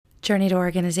Journey to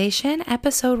Organization,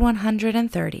 episode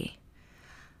 130.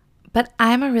 But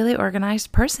I'm a really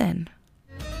organized person.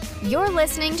 You're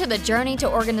listening to the Journey to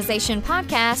Organization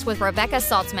podcast with Rebecca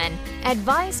Saltzman.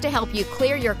 Advice to help you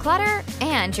clear your clutter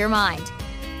and your mind.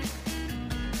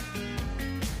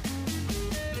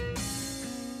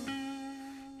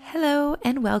 Hello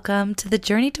and welcome to the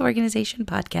Journey to Organization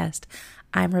podcast.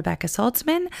 I'm Rebecca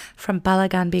Saltzman from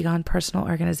Balagan Bigan Personal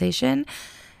Organization.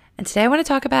 And today I want to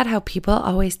talk about how people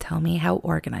always tell me how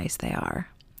organized they are.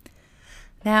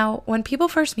 Now, when people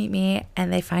first meet me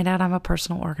and they find out I'm a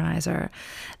personal organizer,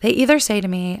 they either say to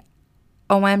me,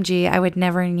 OMG, I would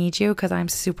never need you because I'm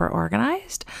super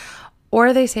organized.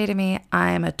 Or they say to me,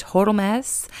 I'm a total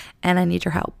mess and I need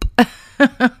your help.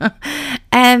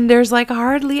 And there's like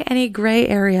hardly any gray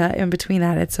area in between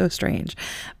that. It's so strange,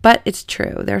 but it's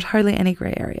true. There's hardly any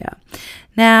gray area.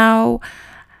 Now,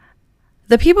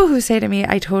 the people who say to me,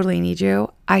 I totally need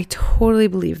you, I totally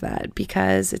believe that,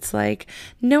 because it's like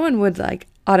no one would like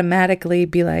automatically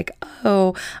be like,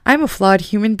 oh, I'm a flawed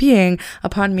human being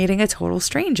upon meeting a total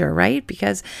stranger, right?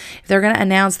 Because if they're going to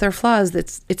announce their flaws,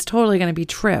 it's totally going to be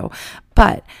true.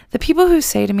 But the people who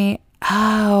say to me,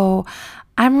 oh,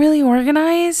 I'm really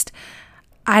organized,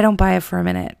 I don't buy it for a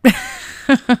minute.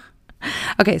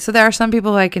 Okay, so there are some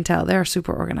people who I can tell they're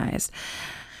super organized.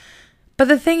 But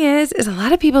the thing is a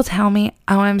lot of people tell me,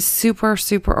 oh, I'm super,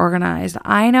 super organized.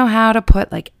 I know how to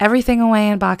put like everything away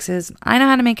in boxes. I know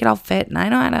how to make it all fit. And I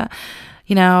know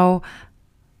how to,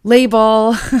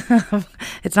 label.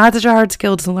 It's not such a hard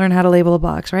skill to learn how to label a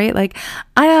box, right? Like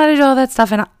I know how to do all that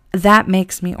stuff and that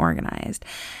makes me organized.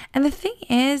 And the thing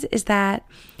is that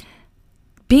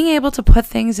being able to put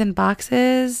things in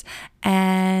boxes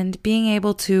and being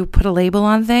able to put a label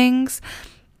on things,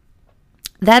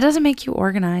 that doesn't make you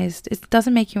organized. It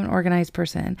doesn't make you an organized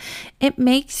person. It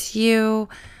makes you,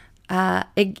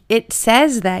 it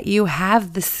says that you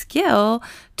have the skill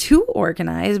to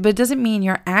organize, but it doesn't mean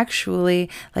you're actually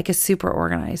like a super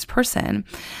organized person.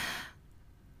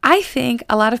 I think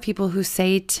a lot of people who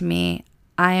say to me,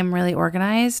 I am really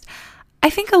organized,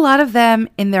 I think a lot of them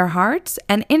in their hearts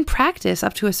and in practice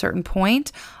up to a certain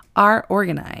point are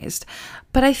organized.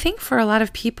 But I think for a lot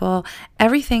of people,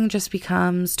 everything just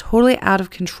becomes totally out of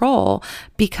control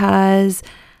because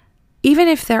even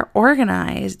if they're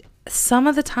organized, some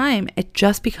of the time it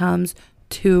just becomes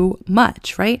too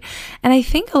much, right? And I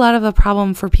think a lot of the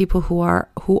problem for people who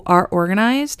are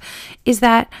organized is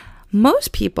that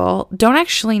most people don't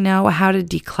actually know how to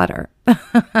declutter.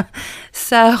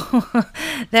 So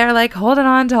they're like holding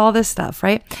on to all this stuff,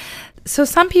 right? So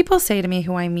some people say to me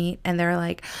who I meet and they're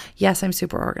like, yes, I'm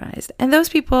super organized. And those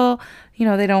people,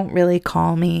 they don't really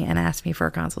call me and ask me for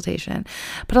a consultation.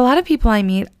 But a lot of people I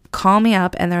meet call me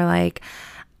up and they're like,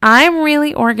 I'm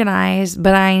really organized,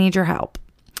 but I need your help.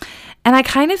 And I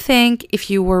kind of think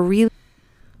if you were really...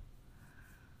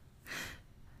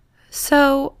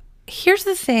 So here's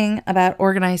the thing about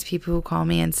organized people who call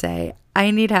me and say,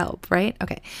 I need help, right?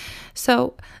 Okay.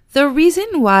 So the reason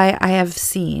why I have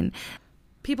seen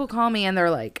people call me and they're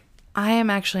like, I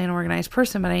am actually an organized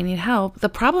person, but I need help. The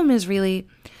problem is really,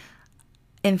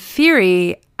 in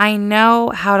theory, I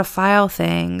know how to file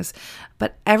things,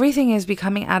 but everything is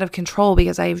becoming out of control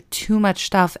because I have too much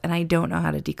stuff and I don't know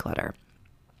how to declutter.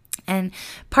 And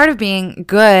part of being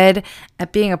good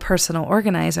at being a personal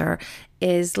organizer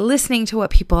is listening to what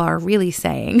people are really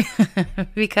saying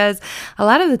because a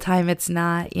lot of the time it's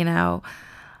not,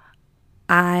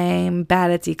 I'm bad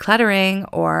at decluttering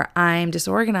or I'm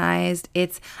disorganized. I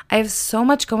have so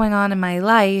much going on in my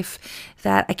life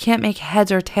that I can't make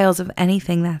heads or tails of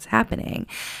anything that's happening.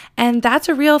 And that's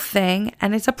a real thing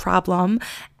and it's a problem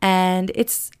and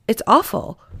it's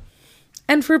awful.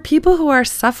 And for people who are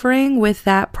suffering with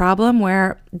that problem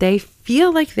where they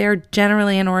feel like they're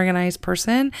generally an organized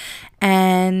person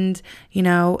and,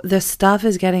 the stuff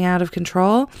is getting out of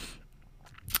control,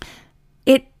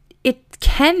 it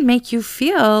can make you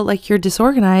feel like you're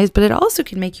disorganized, but it also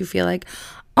can make you feel like,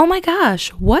 oh my gosh,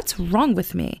 what's wrong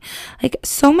with me? Like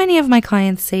so many of my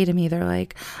clients say to me, they're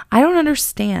like, I don't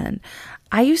understand.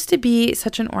 I used to be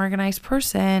such an organized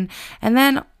person and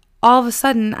then all of a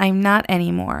sudden I'm not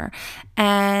anymore.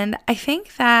 And I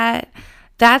think that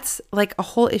that's like a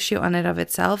whole issue on it of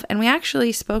itself. And we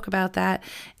actually spoke about that.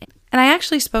 And I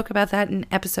actually spoke about that in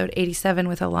episode 87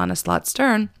 with Alana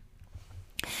Slott-Stern.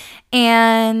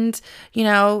 And,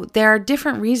 there are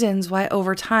different reasons why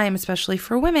over time, especially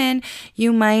for women,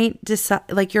 you might decide,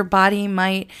 like your body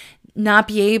might not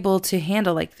be able to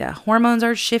handle, like the hormones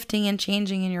are shifting and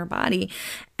changing in your body.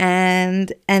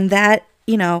 And that,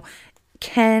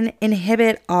 can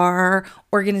inhibit our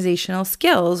organizational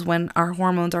skills when our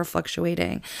hormones are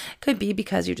fluctuating. It could be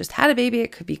because you just had a baby.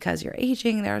 It could be because you're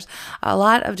aging. There's a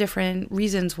lot of different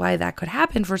reasons why that could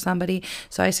happen for somebody.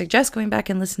 So I suggest going back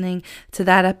and listening to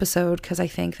that episode because I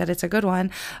think that it's a good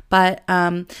one. But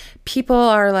people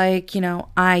are like,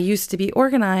 I used to be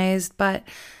organized, but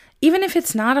even if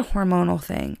it's not a hormonal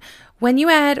thing, when you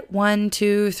add 1,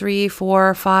 2, 3,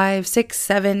 4, 5, 6,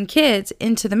 7 kids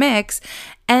into the mix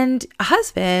and a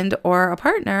husband or a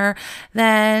partner,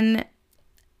 then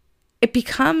it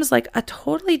becomes like a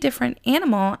totally different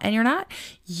animal and you're not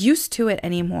used to it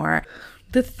anymore.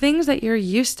 The things that you're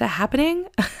used to happening,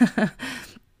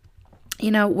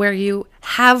 where you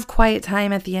have quiet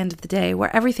time at the end of the day,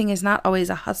 where everything is not always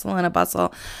a hustle and a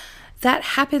bustle, that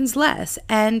happens less.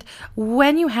 And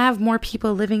when you have more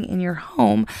people living in your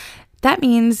home, that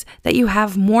means that you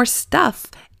have more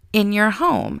stuff in your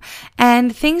home.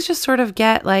 And things just sort of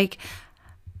get like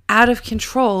out of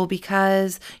control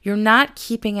because you're not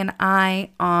keeping an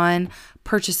eye on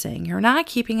purchasing. You're not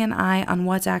keeping an eye on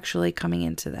what's actually coming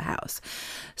into the house.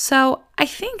 So I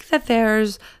think that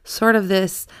there's sort of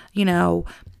this,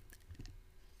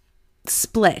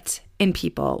 split in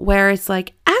people where it's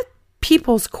like at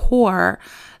people's core,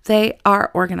 they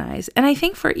are organized. And I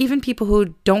think for even people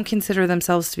who don't consider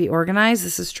themselves to be organized,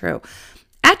 this is true.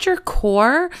 At your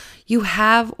core, you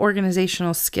have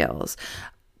organizational skills.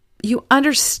 You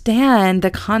understand the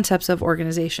concepts of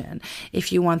organization.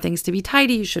 If you want things to be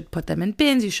tidy, you should put them in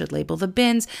bins. You should label the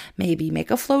bins, maybe make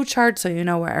a flow chart so you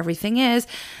know where everything is.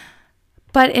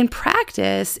 But in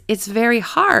practice, it's very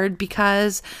hard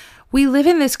because we live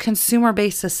in this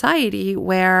consumer-based society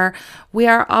where we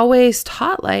are always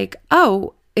taught like,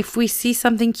 oh, if we see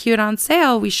something cute on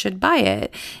sale, we should buy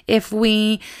it. If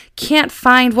we can't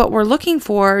find what we're looking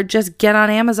for, just get on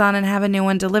Amazon and have a new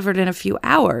one delivered in a few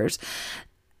hours.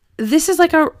 This is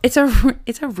like it's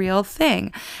a real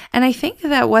thing. And I think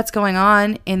that what's going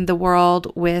on in the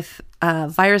world with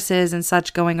viruses and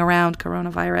such going around,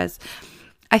 coronavirus,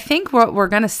 I think what we're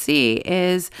going to see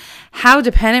is how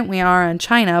dependent we are on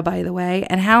China, by the way,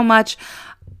 and how much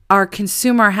our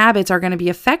consumer habits are going to be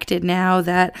affected now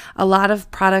that a lot of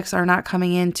products are not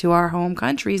coming into our home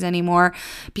countries anymore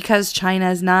because China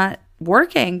is not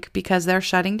working because they're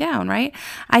shutting down, right?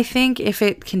 I think if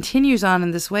it continues on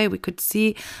in this way, we could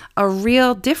see a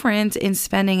real difference in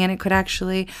spending and it could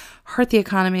actually hurt the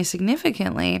economy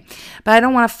significantly. But I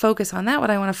don't want to focus on that.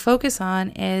 What I want to focus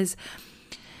on is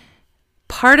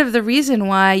part of the reason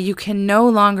why you can no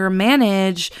longer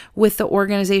manage with the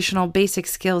organizational basic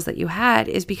skills that you had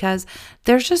is because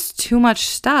there's just too much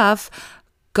stuff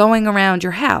going around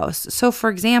your house. So for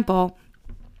example,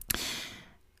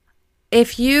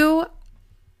 if you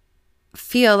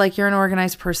feel like you're an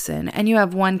organized person and you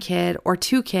have 1 kid or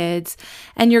 2 kids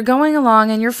and you're going along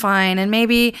and you're fine, and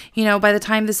maybe, by the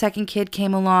time the second kid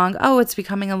came along, it's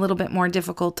becoming a little bit more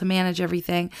difficult to manage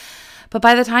everything. But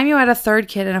by the time you had a 3rd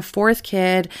kid and a 4th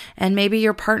kid, and maybe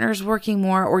your partner's working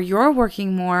more or you're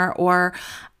working more or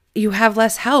you have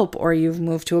less help or you've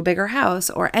moved to a bigger house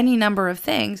or any number of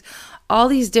things, all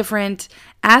these different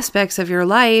aspects of your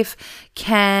life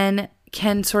can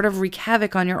sort of wreak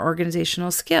havoc on your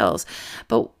organizational skills.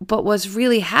 But what's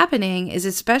really happening is,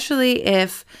 especially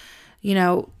if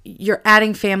you're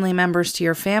adding family members to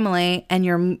your family and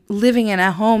you're living in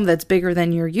a home that's bigger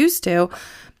than you're used to,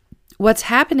 what's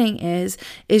happening is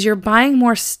you're buying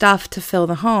more stuff to fill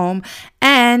the home,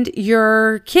 and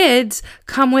your kids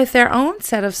come with their own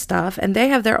set of stuff and they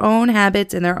have their own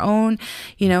habits and their own,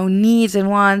 needs and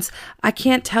wants. I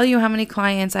can't tell you how many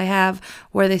clients I have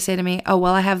where they say to me, oh,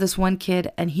 well, I have this one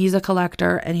kid and he's a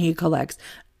collector and he collects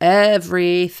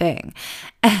everything.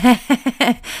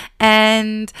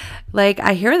 And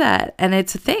I hear that, and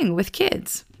it's a thing with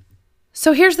kids.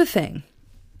 So here's the thing.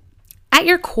 At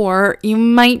your core, you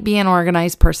might be an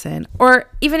organized person,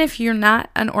 or even if you're not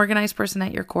an organized person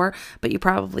at your core, but you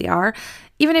probably are,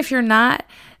 even if you're not,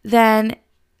 then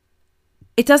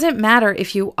it doesn't matter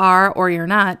if you are or you're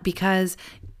not, because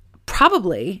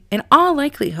probably, in all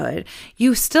likelihood,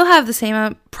 you still have the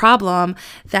same problem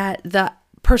that the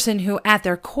person who at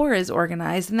their core is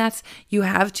organized, and that's you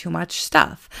have too much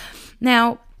stuff.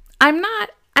 Now,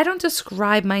 I don't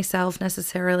describe myself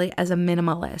necessarily as a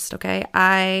minimalist, okay?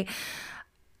 I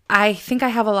think I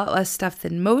have a lot less stuff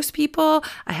than most people.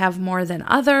 I have more than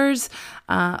others.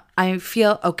 I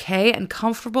feel okay and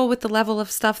comfortable with the level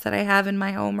of stuff that I have in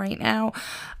my home right now.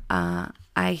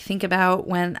 I think about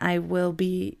when I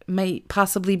may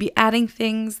possibly be adding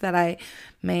things that I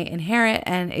may inherit,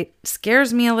 and it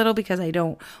scares me a little because I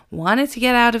don't want it to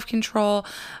get out of control.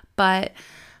 But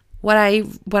what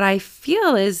I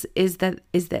feel is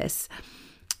this.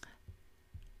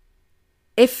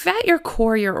 If at your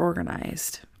core you're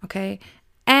organized, okay,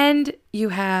 and you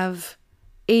have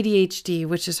ADHD,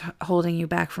 which is holding you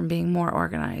back from being more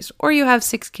organized, or you have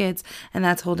 6 kids and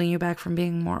that's holding you back from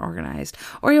being more organized,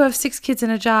 or you have 6 kids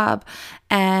and a job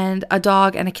and a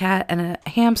dog and a cat and a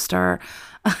hamster,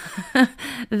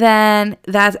 then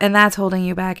that's holding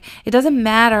you back. It doesn't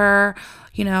matter,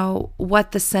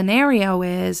 what the scenario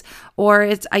is,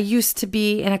 or I used to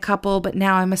be in a couple, but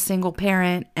now I'm a single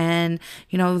parent and,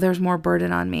 there's more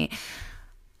burden on me.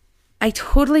 I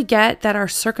totally get that our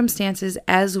circumstances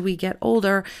as we get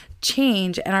older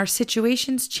change and our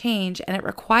situations change, and it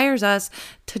requires us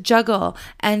to juggle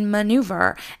and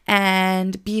maneuver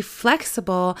and be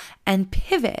flexible and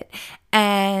pivot.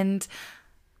 And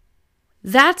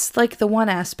that's like the one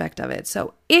aspect of it.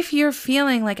 So if you're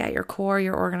feeling like at your core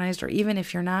you're organized, or even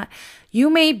if you're not, you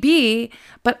may be,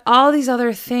 but all these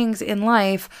other things in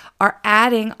life are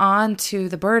adding on to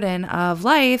the burden of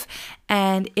life,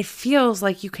 and it feels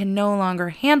like you can no longer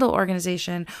handle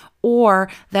organization, or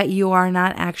that you are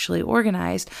not actually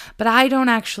organized. But I don't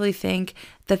actually think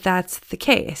that that's the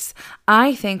case.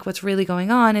 I think what's really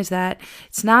going on is that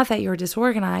it's not that you're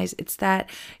disorganized, it's that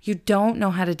you don't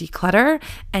know how to declutter,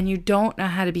 and you don't know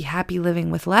how to be happy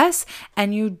living with less,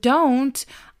 and you don't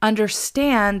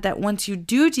understand that once you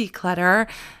do declutter,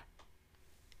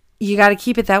 you got to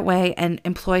keep it that way and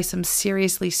employ some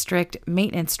seriously strict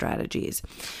maintenance strategies.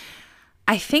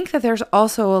 I think that there's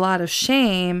also a lot of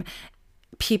shame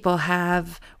people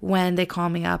have when they call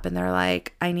me up and they're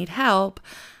like, I need help.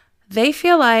 They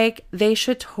feel like they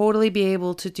should totally be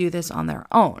able to do this on their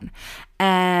own.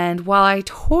 And while I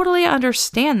totally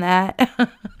understand that,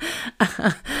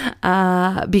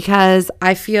 because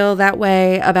I feel that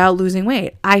way about losing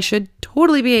weight, I should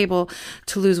totally be able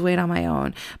to lose weight on my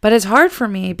own. But it's hard for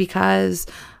me because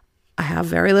I have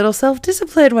very little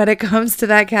self-discipline when it comes to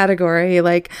that category.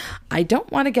 Like, I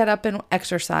don't want to get up and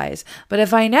exercise. But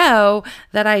if I know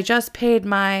that I just paid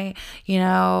my,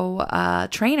 trainer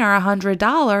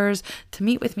 $100 to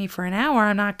meet with me for an hour,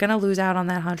 I'm not going to lose out on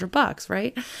that $100,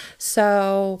 right?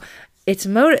 So it's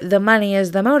the money is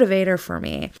the motivator for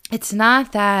me. It's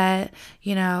not that,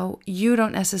 you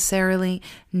don't necessarily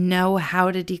know how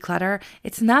to declutter.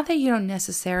 It's not that you don't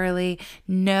necessarily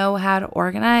know how to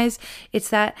organize. It's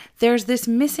that there's this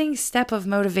missing step of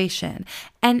motivation.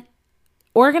 And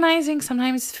organizing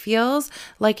sometimes feels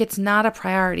like it's not a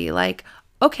priority. Like,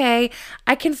 okay,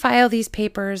 I can file these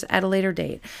papers at a later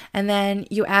date, and then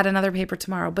you add another paper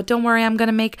tomorrow. But don't worry, I'm going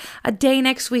to make a day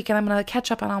next week and I'm going to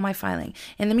catch up on all my filing.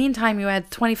 In the meantime, you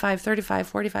add 25, 35,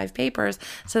 45 papers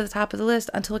to the top of the list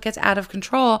until it gets out of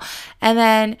control. And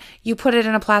then you put it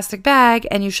in a plastic bag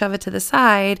and you shove it to the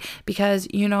side because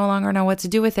you no longer know what to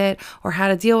do with it or how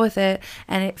to deal with it.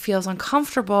 And it feels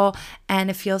uncomfortable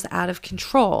and it feels out of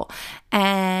control.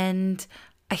 And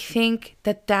I think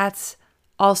that that's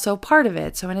also part of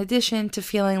it. So in addition to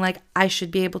feeling like I should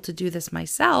be able to do this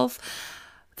myself,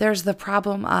 there's the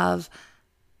problem of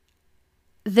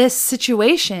this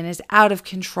situation is out of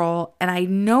control and I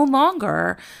no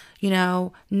longer,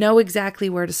 know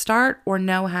exactly where to start or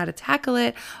know how to tackle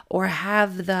it or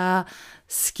have the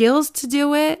skills to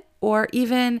do it or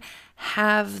even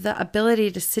have the ability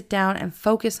to sit down and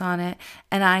focus on it,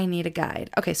 and I need a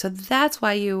guide. Okay, so that's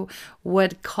why you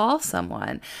would call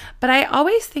someone. But I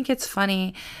always think it's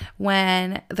funny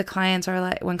when clients are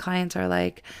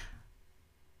like,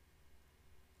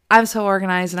 I'm so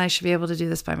organized and I should be able to do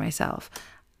this by myself.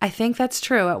 I think that's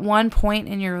true. At one point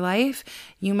in your life,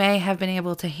 you may have been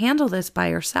able to handle this by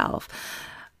yourself.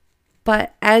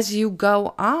 But as you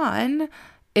go on,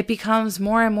 it becomes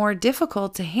more and more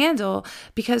difficult to handle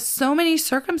because so many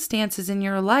circumstances in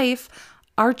your life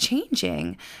are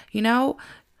changing.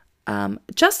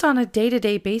 Just on a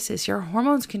day-to-day basis, your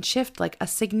hormones can shift like a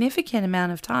significant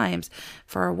amount of times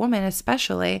for a woman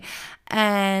especially.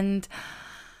 And,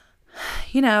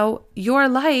 your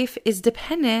life is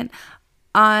dependent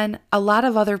on a lot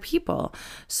of other people.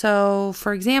 So,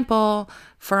 for example,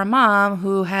 for a mom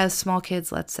who has small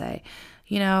kids, let's say,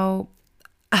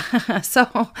 so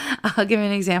I'll give you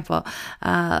an example.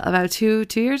 About two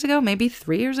years ago, maybe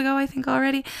 3 years ago, I think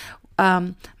already,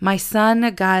 my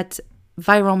son got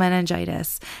viral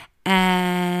meningitis.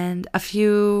 And a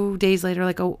few days later,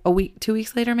 like a week, 2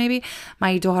 weeks later, maybe,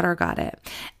 my daughter got it.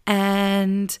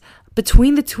 And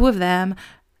between the two of them,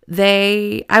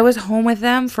 I was home with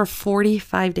them for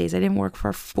 45 days. I didn't work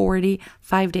for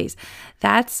 45 days.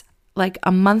 That's like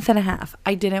a month and a half,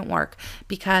 I didn't work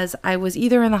because I was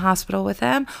either in the hospital with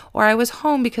them or I was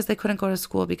home because they couldn't go to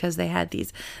school because they had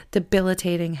these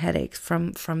debilitating headaches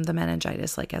from the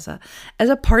meningitis, like as a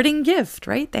parting gift,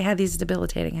 right? They had these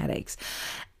debilitating headaches.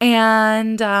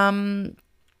 And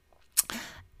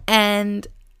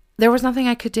there was nothing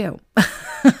I could do.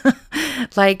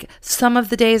 Like some of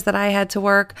the days that I had to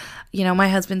work, my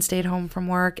husband stayed home from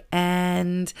work,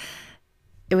 and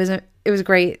it was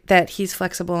great that he's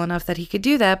flexible enough that he could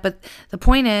do that. But the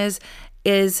point is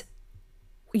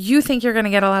you think you're going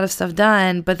to get a lot of stuff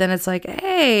done, but then it's like,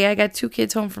 hey, I got 2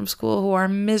 kids home from school who are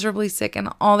miserably sick and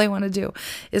all they want to do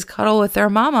is cuddle with their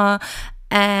mama.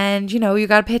 And, you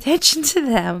got to pay attention to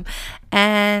them.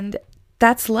 And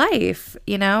that's life,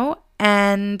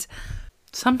 and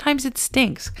sometimes it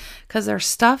stinks because there's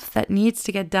stuff that needs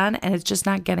to get done and it's just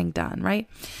not getting done, right?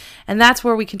 And that's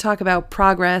where we can talk about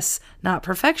progress, not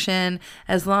perfection.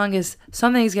 As long as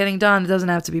something's getting done, it doesn't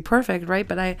have to be perfect, right?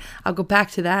 But I'll go back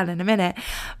to that in a minute.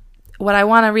 What I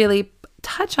want to really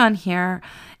touch on here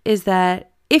is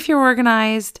that if you're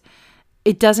organized,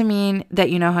 it doesn't mean that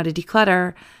you know how to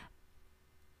declutter.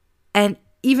 And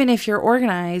even if you're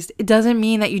organized, it doesn't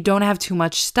mean that you don't have too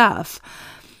much stuff.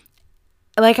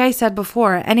 Like I said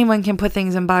before, anyone can put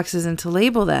things in boxes and to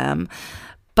label them,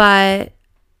 but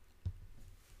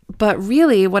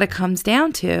really what it comes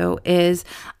down to is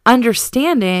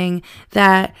understanding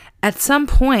that at some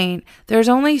point there's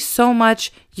only so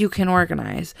much you can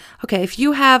organize. Okay, if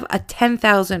you have a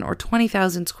 10,000 or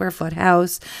 20,000 square foot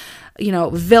house,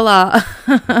 villa,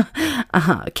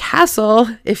 castle,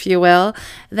 if you will,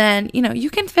 then, you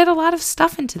can fit a lot of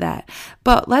stuff into that.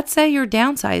 But let's say you're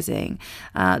downsizing.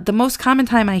 The most common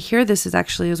time I hear this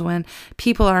is when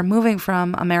people are moving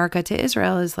from America to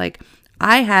Israel is like,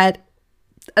 I had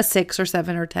a 6 or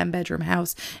 7 or 10 bedroom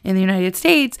house in the United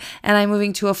States, and I'm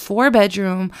moving to a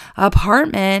 4-bedroom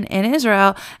apartment in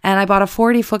Israel, and I bought a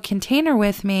 40-foot container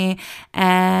with me,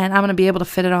 and I'm going to be able to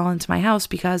fit it all into my house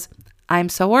because I'm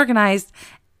so organized,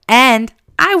 and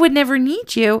I would never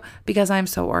need you because I'm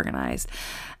so organized.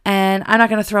 And I'm not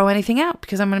going to throw anything out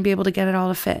because I'm going to be able to get it all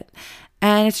to fit.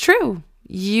 And it's true.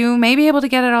 You may be able to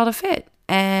get it all to fit,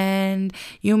 and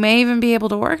you may even be able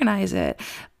to organize it.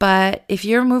 But if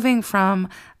you're moving from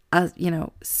a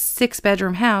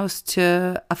 6-bedroom house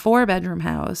to a 4-bedroom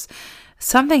house,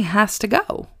 something has to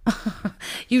go.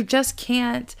 You just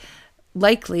can't.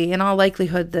 Likely, in all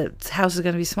likelihood, the house is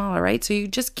going to be smaller, right? So you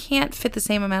just can't fit the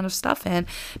same amount of stuff in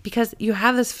because you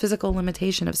have this physical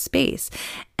limitation of space.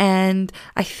 And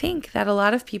I think that a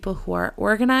lot of people who are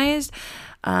organized,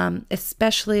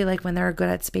 especially like when they're good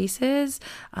at spaces,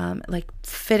 like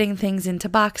fitting things into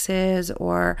boxes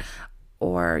or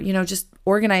just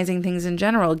organizing things in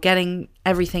general, getting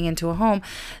everything into a home,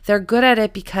 they're good at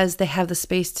it because they have the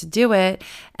space to do it,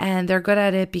 and they're good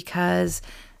at it because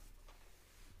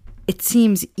it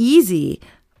seems easy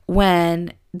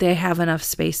when they have enough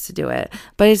space to do it.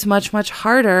 But it's much, much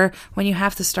harder when you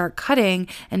have to start cutting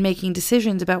and making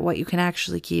decisions about what you can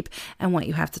actually keep and what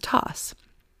you have to toss.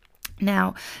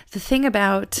 Now, the thing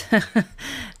about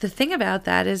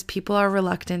that is people are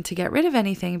reluctant to get rid of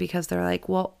anything because they're like,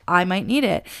 well, I might need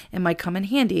it. It might come in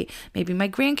handy. Maybe my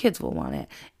grandkids will want it.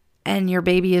 And your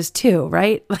baby is too,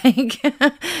 right? Like,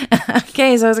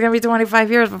 okay, so it's going to be 25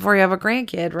 years before you have a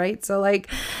grandkid, right? So like,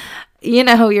 you're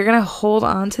going to hold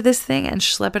on to this thing and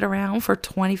schlep it around for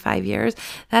 25 years.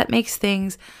 That makes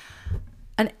things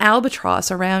an albatross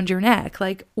around your neck.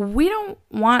 Like, we don't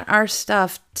want our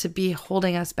stuff to be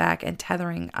holding us back and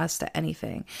tethering us to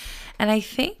anything. And I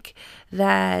think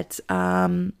that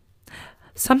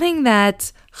something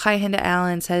that Chai Hinda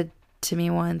Allen said to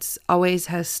me once always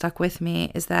has stuck with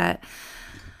me is that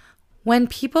when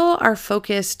people are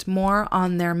focused more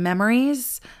on their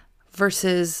memories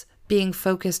versus being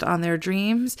focused on their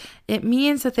dreams, it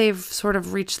means that they've sort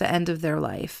of reached the end of their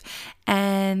life.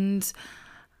 And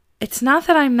it's not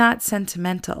that I'm not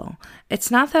sentimental. It's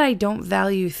not that I don't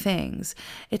value things.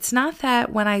 It's not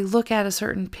that when I look at a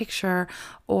certain picture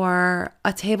or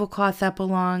a tablecloth that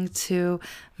belonged to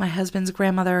my husband's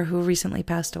grandmother who recently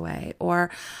passed away,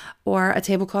 or a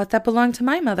tablecloth that belonged to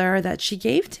my mother that she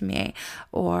gave to me,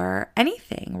 or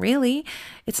anything really.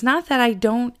 It's not that I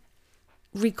don't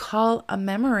recall a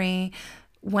memory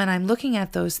when I'm looking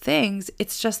at those things.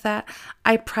 It's just that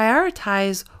I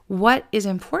prioritize what is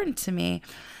important to me.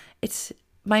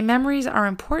 My memories are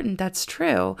important, that's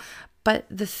true, But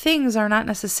the things are not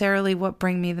necessarily what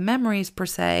bring me the memories per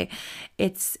se.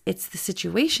 It's the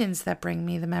situations that bring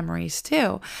me the memories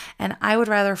too. And I would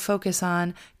rather focus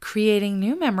on creating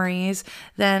new memories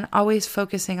than always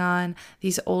focusing on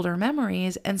these older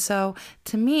memories. And so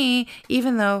to me,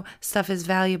 even though stuff is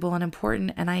valuable and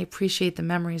important and I appreciate the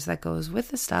memories that goes with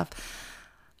the stuff,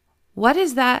 what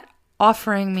is that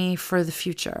offering me for the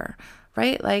future,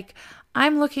 right? Like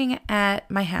I'm looking at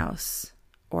my house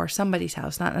or somebody's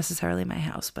house, not necessarily my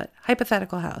house, but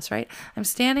hypothetical house, right? I'm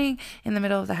standing in the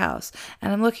middle of the house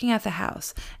and I'm looking at the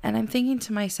house and I'm thinking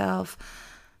to myself,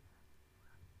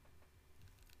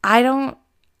 I don't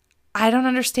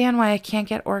understand why I can't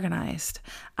get organized.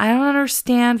 I don't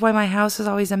understand why my house is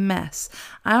always a mess.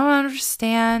 I don't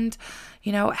understand,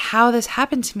 how this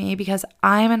happened to me because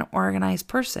I'm an organized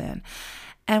person.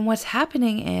 And what's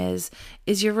happening is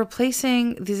you're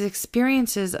replacing these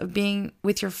experiences of being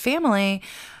with your family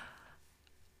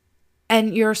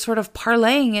and you're sort of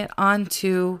parlaying it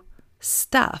onto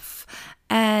stuff.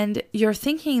 And you're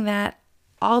thinking that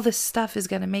all this stuff is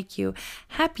going to make you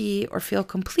happy or feel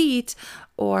complete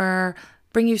or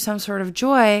bring you some sort of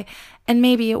joy. And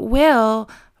maybe it will,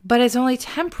 but it's only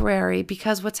temporary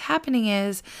because what's happening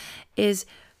is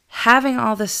having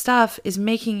all this stuff is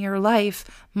making your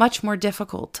life much more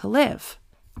difficult to live.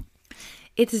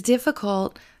 It's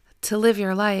difficult to live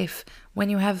your life when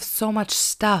you have so much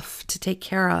stuff to take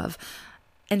care of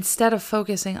instead of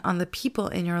focusing on the people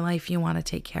in your life you want to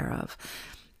take care of.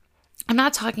 I'm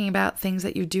not talking about things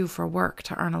that you do for work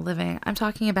to earn a living. I'm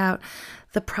talking about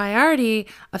the priority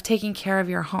of taking care of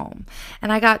your home.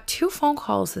 And I got 2 phone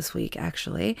calls this week,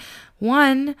 actually.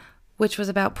 One which was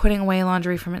about putting away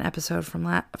laundry from an episode from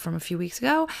a few weeks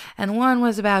ago. And one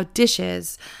was about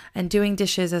dishes and doing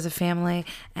dishes as a family.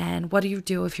 And what do you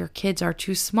do if your kids are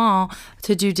too small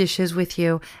to do dishes with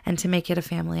you and to make it a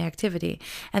family activity?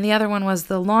 And the other one was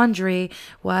the laundry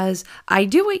was, I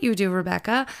do what you do,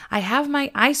 Rebecca.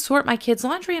 I sort my kids'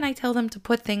 laundry and I tell them to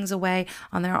put things away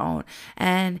on their own.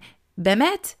 And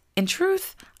Bemet, in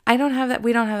truth, we don't have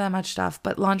that much stuff,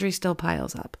 but laundry still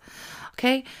piles up.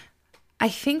 Okay? I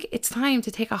think it's time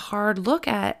to take a hard look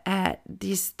at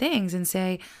these things and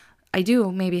say, I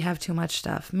do maybe have too much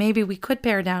stuff. Maybe we could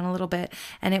pare down a little bit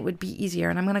and it would be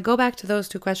easier. And I'm going to go back to those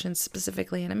 2 questions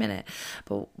specifically in a minute.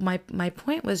 But my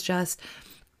point was just,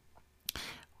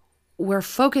 we're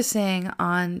focusing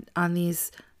on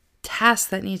these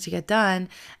tasks that need to get done.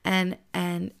 And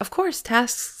of course,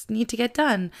 tasks need to get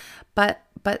done. But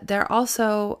there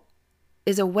also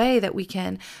is a way that we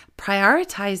can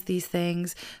prioritize these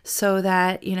things so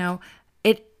that,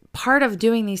 part of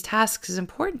doing these tasks is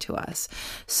important to us.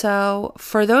 So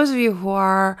for those of you who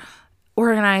are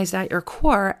organized at your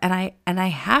core, and I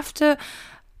have to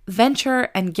venture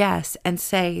and guess and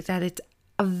say that it's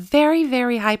a very,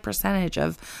 very high percentage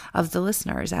of the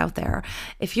listeners out there.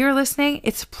 If you're listening,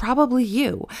 it's probably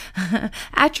you.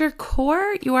 At your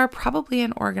core, you are probably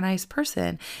an organized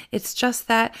person. It's just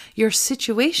that your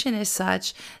situation is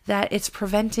such that it's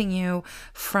preventing you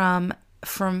from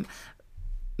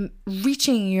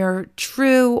reaching your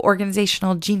true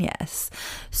organizational genius.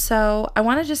 So I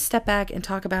want to just step back and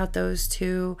talk about those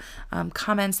 2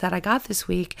 comments that I got this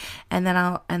week, and then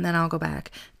I'll go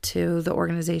back to the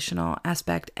organizational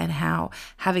aspect and how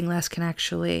having less can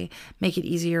actually make it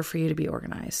easier for you to be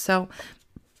organized. So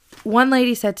one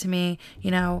lady said to me,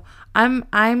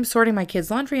 I'm sorting my kids'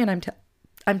 laundry and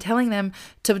I'm telling them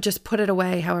to just put it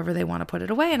away however they want to put it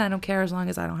away, and I don't care as long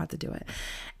as I don't have to do it.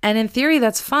 And in theory,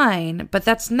 that's fine, but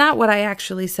that's not what I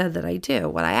actually said that I do.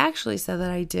 What I actually said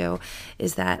that I do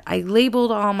is that I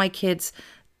labeled all my kids'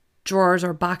 drawers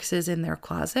or boxes in their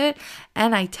closet,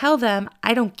 and I tell them,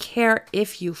 I don't care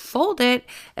if you fold it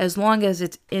as long as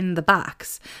it's in the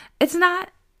box. It's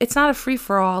not a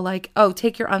free-for-all like, oh,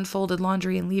 take your unfolded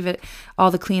laundry and leave it,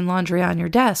 all the clean laundry on your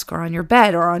desk or on your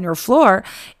bed or on your floor.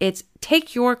 It's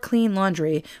take your clean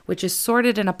laundry, which is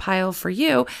sorted in a pile for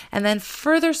you, and then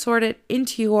further sort it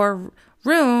into your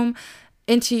room,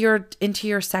 into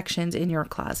your sections in your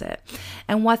closet.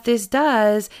 And what this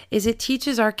does is it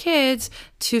teaches our kids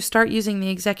to start using the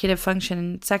executive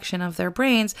function section of their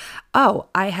brains. Oh,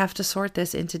 I have to sort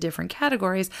this into different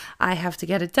categories. I have to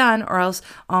get it done, or else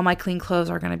all my clean clothes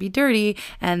are going to be dirty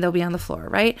and they'll be on the floor,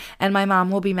 right? And my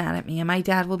mom will be mad at me and my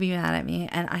dad will be mad at me,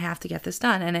 and I have to get this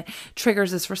done. And it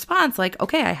triggers this response like,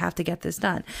 okay, I have to get this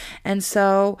done. And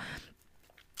so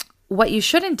what you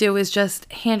shouldn't do is just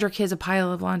hand your kids a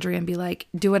pile of laundry and be like,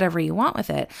 do whatever you want with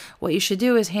it. What you should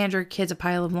do is hand your kids a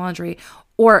pile of laundry,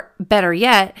 or better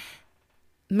yet,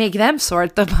 make them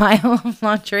sort the pile of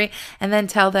laundry and then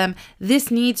tell them, this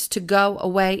needs to go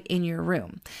away in your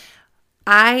room.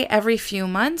 every few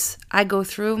months, I go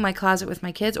through my closet with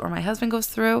my kids, or my husband goes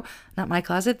through, not my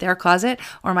closet, their closet,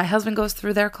 or my husband goes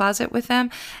through their closet with them.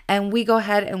 And we go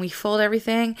ahead and we fold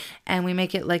everything and we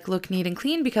make it like look neat and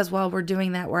clean, because while we're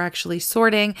doing that, we're actually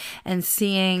sorting and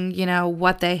seeing,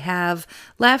 what they have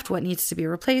left, what needs to be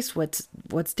replaced,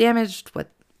 what's damaged,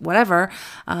 whatever,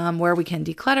 where we can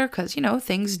declutter, because,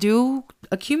 things do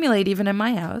accumulate even in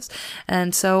my house.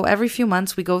 And so every few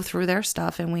months we go through their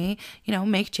stuff and we,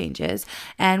 make changes,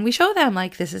 and we show them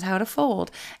like, this is how to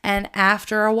fold. And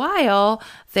after a while,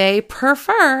 they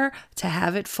prefer to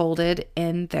have it folded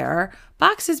in their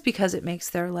boxes, because it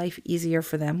makes their life easier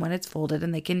for them when it's folded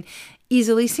and they can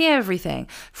easily see everything.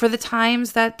 For the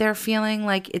times that they're feeling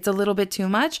like it's a little bit too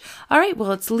much, all right,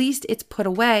 well, at least it's put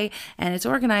away and it's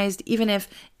organized, even if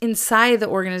inside the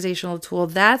organizational tool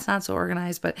that's not so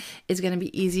organized, but it's going to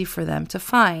be easy for them to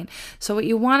find. So what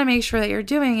you want to make sure that you're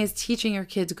doing is teaching your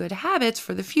kids good habits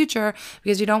for the future,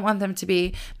 because you don't want them to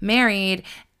be married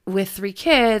with 3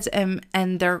 kids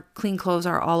and their clean clothes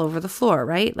are all over the floor,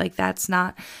 right? Like, that's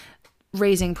not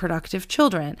raising productive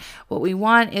children. What we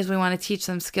want to teach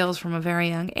them skills from a very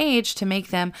young age to make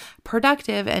them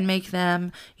productive and make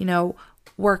them,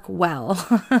 work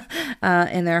well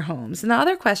in their homes. And the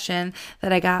other question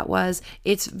that I got was,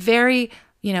 it's very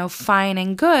fine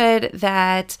and good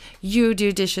that you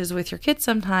do dishes with your kids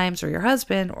sometimes, or your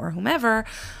husband or whomever,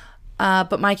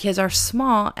 but my kids are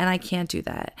small and I can't do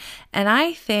that. And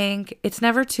I think it's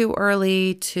never too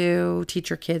early to teach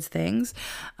your kids things.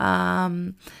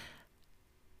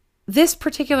 This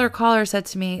particular caller said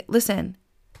to me, listen,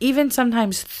 even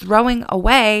sometimes throwing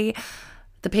away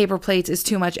the paper plates is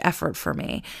too much effort for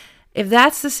me. If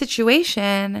that's the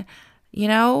situation,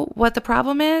 what the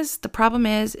problem is? The problem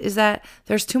is that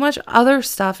there's too much other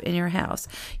stuff in your house.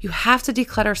 You have to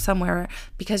declutter somewhere,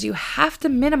 because you have to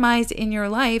minimize in your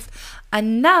life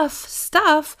enough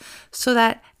stuff so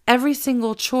that every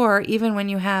single chore, even when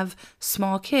you have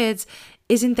small kids,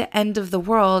 isn't the end of the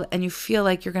world and you feel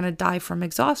like you're going to die from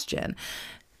exhaustion.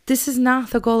 This is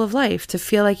not the goal of life, to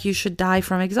feel like you should die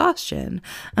from exhaustion.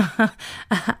 I'm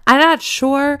not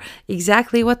sure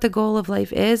exactly what the goal of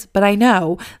life is, but I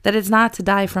know that it's not to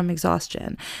die from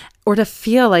exhaustion or to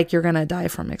feel like you're going to die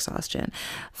from exhaustion.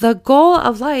 The goal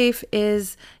of life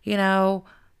is,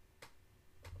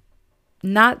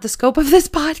 not the scope of this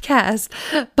podcast,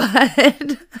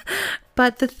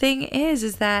 but the thing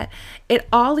is that it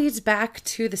all leads back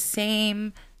to the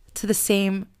same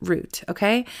root,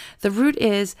 okay? The root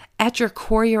is, at your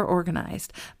core, you're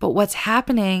organized. But what's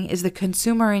happening is the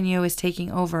consumer in you is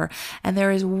taking over, and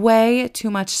there is way too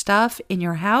much stuff in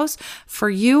your house for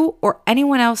you or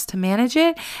anyone else to manage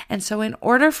it. And so in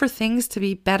order for things to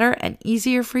be better and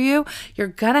easier for you, you're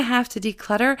going to have to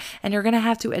declutter, and you're going to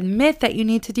have to admit that you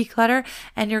need to declutter,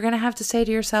 and you're going to have to say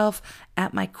to yourself,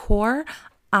 at my core,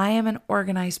 I am an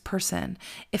organized person.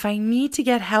 If I need to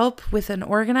get help with an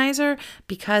organizer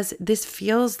because this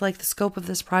feels like the scope of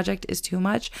this project is too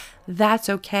much, that's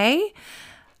okay.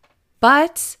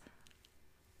 But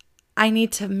I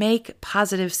need to make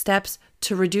positive steps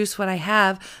to reduce what I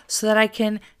have so that I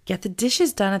can get the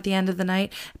dishes done at the end of the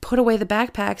night, put away the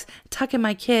backpacks, tuck in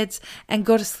my kids, and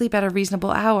go to sleep at a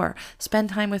reasonable hour. Spend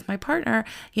time with my partner,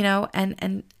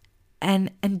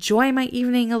 and enjoy my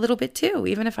evening a little bit too,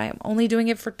 even if I'm only doing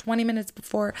it for 20 minutes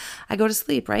before I go to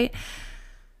sleep, right?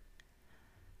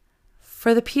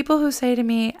 For the people who say to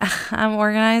me, I'm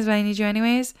organized, but I need you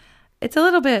anyways, it's a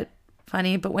little bit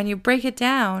funny, but when you break it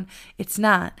down, it's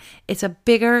not. It's a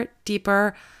bigger,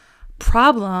 deeper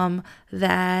problem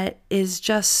that is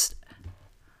just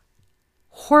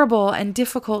horrible and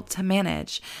difficult to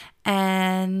manage.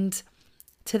 And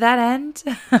to that end,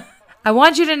 I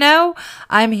want you to know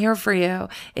I'm here for you.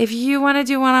 If you want to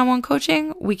do one-on-one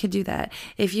coaching, we could do that.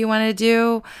 If you want to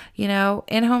do,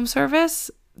 in-home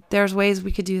service, there's ways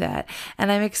we could do that.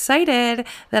 And I'm excited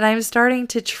that I'm starting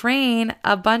to train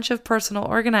a bunch of personal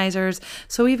organizers.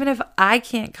 So even if I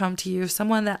can't come to you,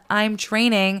 someone that I'm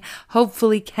training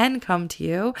hopefully can come to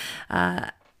you.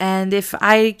 And if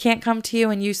I can't come to you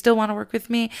and you still want to work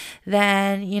with me,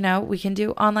 then, we can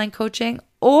do online coaching,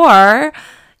 or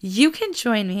you can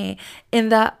join me in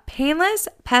the Painless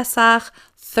Pesach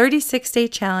 36-day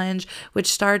challenge, which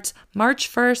starts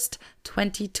March 1st,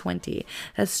 2020.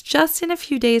 That's just in a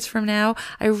few days from now.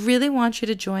 I really want you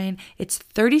to join. It's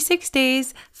 36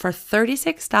 days for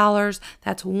 $36.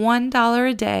 That's $1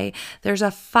 a day. There's a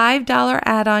 $5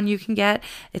 add-on you can get.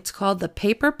 It's called the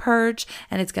Paper Purge,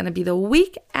 and it's going to be the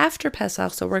week after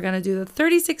Pesach. So we're going to do the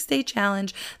 36-day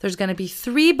challenge. There's going to be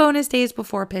 3 bonus days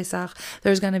before Pesach.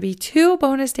 There's going to be 2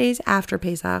 bonus days after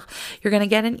Pesach. You're going to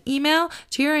get an email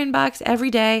to your inbox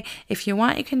every day day. If you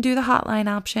want, you can do the hotline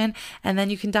option, and then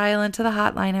you can dial into the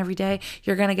hotline every day.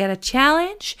 You're going to get a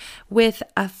challenge with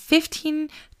a 15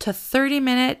 to 30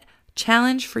 minute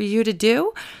challenge for you to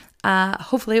do.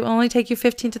 Hopefully it will only take you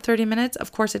 15 to 30 minutes.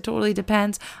 Of course, it totally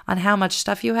depends on how much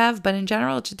stuff you have, but in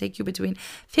general, it should take you between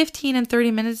 15 and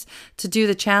 30 minutes to do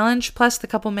the challenge, plus the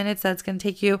couple minutes that's going to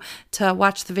take you to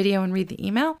watch the video and read the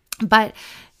email. But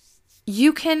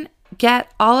you can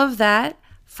get all of that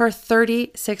for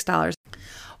 $36.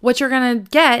 What you're going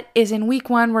to get is in week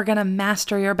 1, we're going to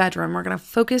master your bedroom. We're going to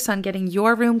focus on getting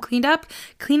your room cleaned up,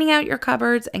 cleaning out your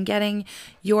cupboards, and getting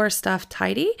your stuff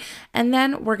tidy. And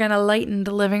then we're going to lighten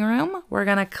the living room. We're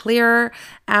going to clear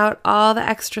out all the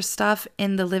extra stuff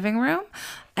in the living room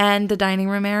and the dining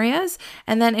room areas.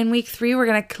 And then in week 3, we're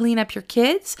going to clean up your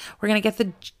kids. We're going to get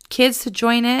the kids to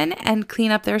join in and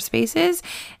clean up their spaces.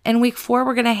 In week 4,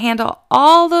 we're going to handle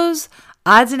all those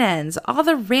odds and ends, all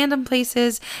the random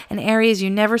places and areas you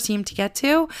never seem to get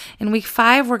to. In week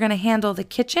 5, we're going to handle the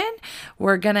kitchen.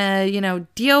 We're going to,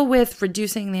 deal with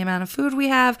reducing the amount of food we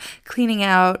have, cleaning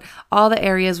out all the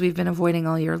areas we've been avoiding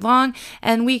all year long.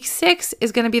 And week 6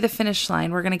 is going to be the finish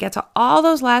line. We're going to get to all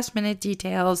those last minute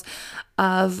details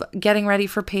of getting ready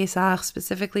for Pesach,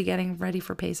 specifically getting ready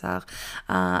for Pesach.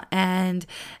 And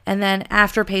then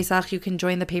after Pesach, you can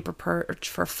join the paper purge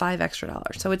for $5 extra.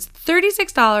 So it's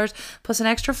 $36 plus an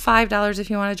extra $5 if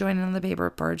you want to join in on the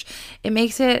paper purge. It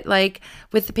makes it like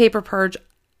with the paper purge,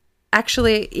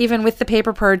 actually, even with the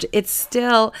paper purge, it's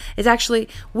actually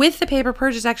less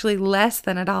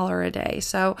than $1 a day.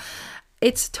 So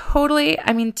it's totally,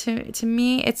 to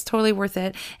me, it's totally worth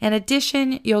it. In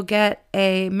addition, you'll get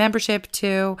a membership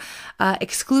to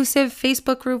exclusive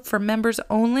Facebook group for members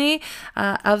only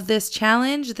of this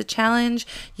challenge. The challenge,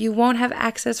 you won't have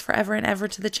access forever and ever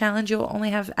to the challenge. You'll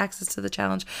only have access to the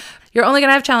challenge. You're only going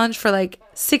to have challenge for like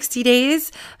 60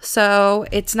 days. So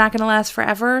it's not going to last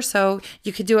forever. So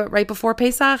you could do it right before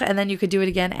Pesach, and then you could do it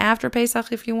again after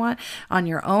Pesach if you want on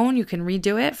your own. You can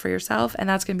redo it for yourself, and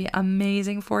that's going to be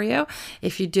amazing for you.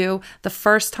 If you do the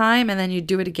first time and then you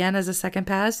do it again as a second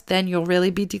pass, then you'll really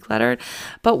be decluttered.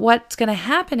 But what's going to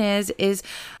happen is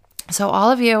so all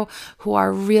of you who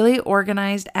are really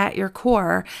organized at your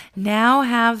core now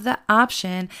have the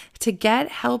option to get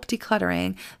help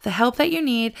decluttering, the help that you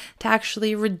need to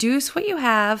actually reduce what you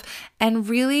have and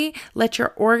really let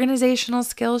your organizational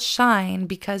skills shine,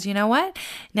 because you know what?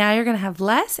 Now you're going to have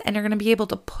less and you're going to be able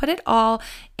to put it all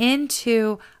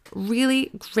into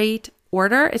really great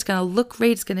order. It's going to look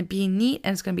great. It's going to be neat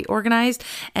and it's going to be organized.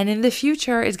 And in the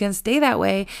future, it's going to stay that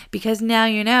way because now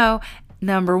you know,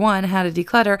 number 1, how to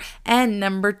declutter. And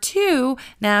number 2,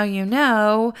 now you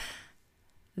know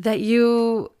that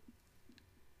you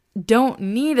don't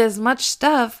need as much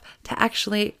stuff to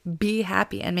actually be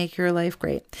happy and make your life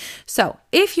great. So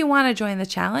if you want to join the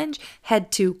challenge,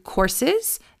 head to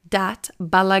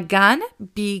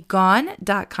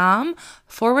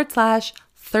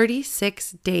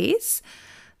courses.balagandbegone.com/36 days.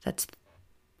 That's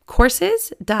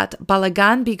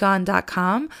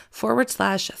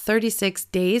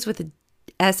courses.balagandbegone.com/36 days with a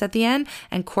S at the end,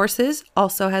 and courses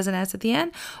also has an S at the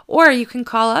end. Or you can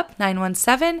call up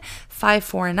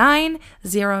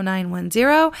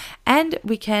 917-549-0910 and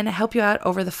we can help you out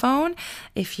over the phone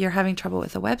if you're having trouble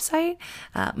with the website.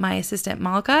 My assistant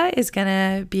Malka is going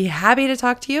to be happy to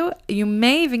talk to you. You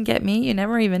may even get me. You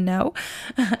never even know.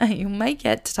 You might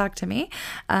get to talk to me.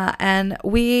 And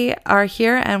we are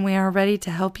here and we are ready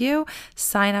to help you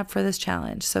sign up for this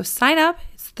challenge. So sign up.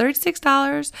 It's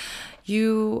 $36.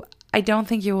 I don't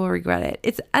think you will regret it.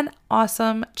 It's an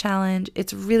awesome challenge.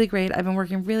 It's really great. I've been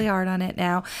working really hard on it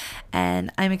now,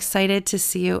 and I'm excited to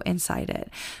see you inside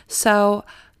it. So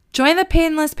join the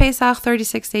Painless Pesach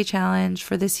 36-day challenge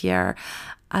for this year.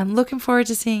 I'm looking forward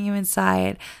to seeing you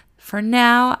inside. For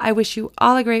now, I wish you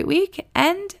all a great week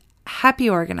and happy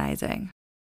organizing.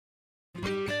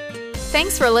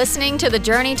 Thanks for listening to the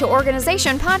Journey to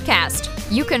Organization podcast.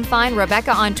 You can find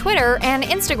Rebecca on Twitter and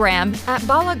Instagram at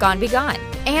balaganbegone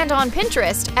and on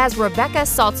Pinterest as Rebecca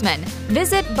Saltzman.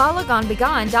 Visit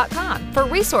balaganbegone.com for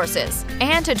resources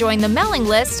and to join the mailing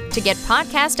list to get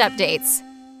podcast updates.